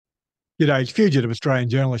G'day, it's fugitive Australian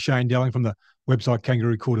journalist Shane Delling from the website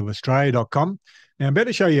kangaroocourtofaustralia.com. Now, I'm about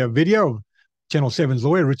to show you a video of Channel 7's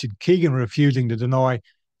lawyer, Richard Keegan, refusing to deny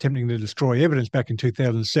attempting to destroy evidence back in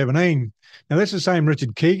 2017. Now, that's the same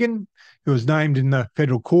Richard Keegan who was named in the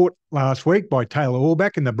federal court last week by Taylor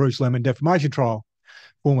Allback in the Bruce Lemon defamation trial.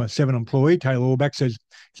 Former Seven employee Taylor Allback says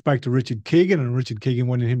he spoke to Richard Keegan, and Richard Keegan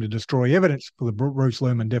wanted him to destroy evidence for the Bruce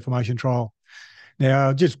Lemon defamation trial.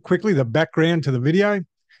 Now, just quickly, the background to the video.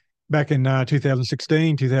 Back in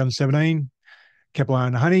 2016, 2017,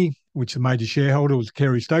 Capilano Honey, which the major shareholder was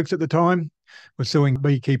Kerry Stokes at the time, was suing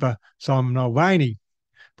beekeeper Simon Mulvaney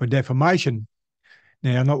for defamation.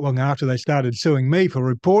 Now, not long after, they started suing me for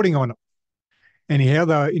reporting on it.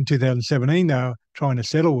 Anyhow, in 2017, they were trying to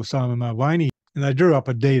settle with Simon Mulvaney, and they drew up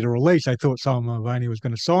a deed of release. They thought Simon Mulvaney was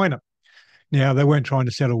going to sign it. Now, they weren't trying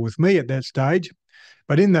to settle with me at that stage,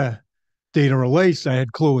 but in the deed of release, they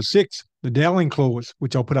had clause 6, the Dowling clause,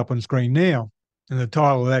 which I'll put up on screen now. And the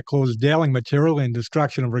title of that clause is Dowling Material and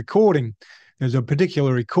Destruction of Recording. There's a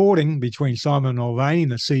particular recording between Simon Mulvaney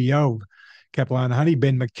and the CEO of Capilano Honey,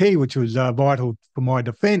 Ben McKee, which was vital for my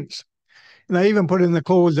defence. And they even put in the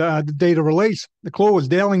clause, the deed of release, the clause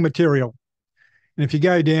Dowling Material. And if you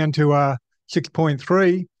go down to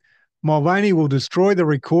 6.3, Mulvaney will destroy the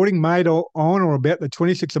recording made on or about the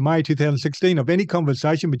 26th of May 2016 of any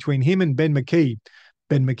conversation between him and Ben McKee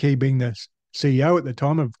being the CEO at the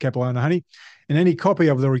time of Capilano Honey, and any copy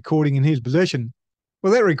of the recording in his possession.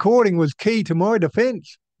 Well, that recording was key to my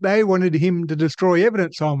defence. They wanted him to destroy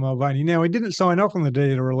evidence on Mulvaney. Now, he didn't sign off on the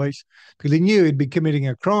deed of release because he knew he'd be committing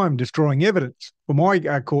a crime destroying evidence for my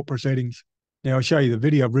court proceedings. Now, I'll show you the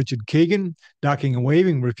video of Richard Keegan ducking and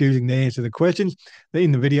weaving, refusing to answer the questions.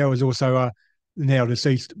 In the video is also now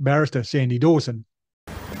deceased barrister Sandy Dawson.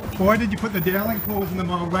 Why did you put the Dowling clause in the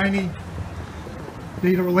Mulvaney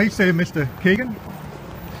deed of release there, Mr. Keegan?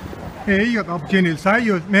 Yeah, you got the opportunity to say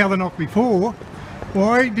you were mouthing off before.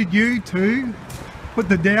 Why did you two put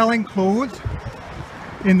the Dowling clause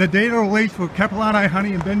in the deed of release for Capilano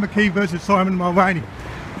Honey and Ben McKee versus Simon Mulvaney,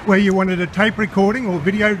 where you wanted a tape recording or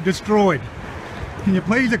video destroyed? Can you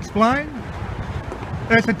please explain?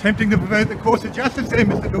 That's attempting to pervert the course of justice there,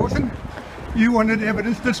 Mr. Dawson. You wanted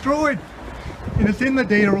evidence destroyed. And it's in the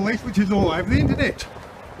deed of release, which is all over the internet.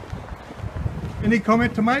 Any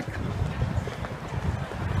comment to make?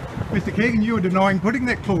 Mr. Keegan, you were denying putting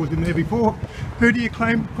that clause in there before. Who do you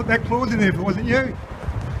claim put that clause in there if it wasn't you?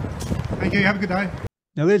 Thank you, have a good day.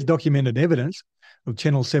 Now, there's documented evidence of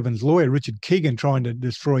Channel 7's lawyer, Richard Keegan, trying to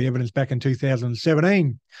destroy evidence back in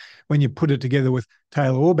 2017. When you put it together with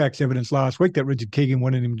Taylor Allback's evidence last week that Richard Keegan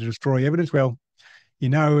wanted him to destroy evidence, well, you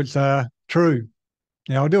know it's true.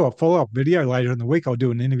 Now, I'll do a follow-up video later in the week. I'll do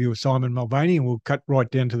an interview with Simon Mulvaney, and we'll cut right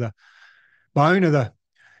down to the bone of the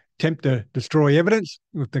attempt to destroy evidence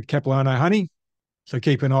with the Capilano Honey. So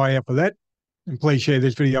keep an eye out for that. And please share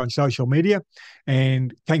this video on social media.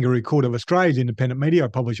 And Kangaroo Court of Australia's independent media. I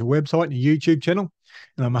publish a website and a YouTube channel,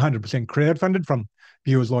 and I'm 100% crowdfunded from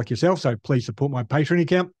viewers like yourself. So please support my Patreon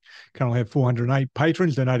account. Currently have 408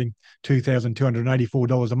 patrons donating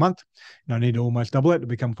 $2,284 a month. And I need to almost double that to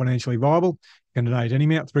become financially viable. You can donate any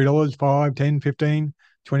amount, $3, $5, $10, $15, $20,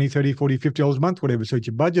 $30, $40, $50 a month, whatever suits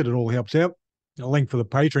your budget. It all helps out. A link for the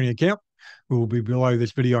Patreon account will be below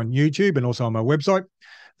this video on YouTube and also on my website.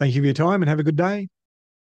 Thank you for your time and have a good day.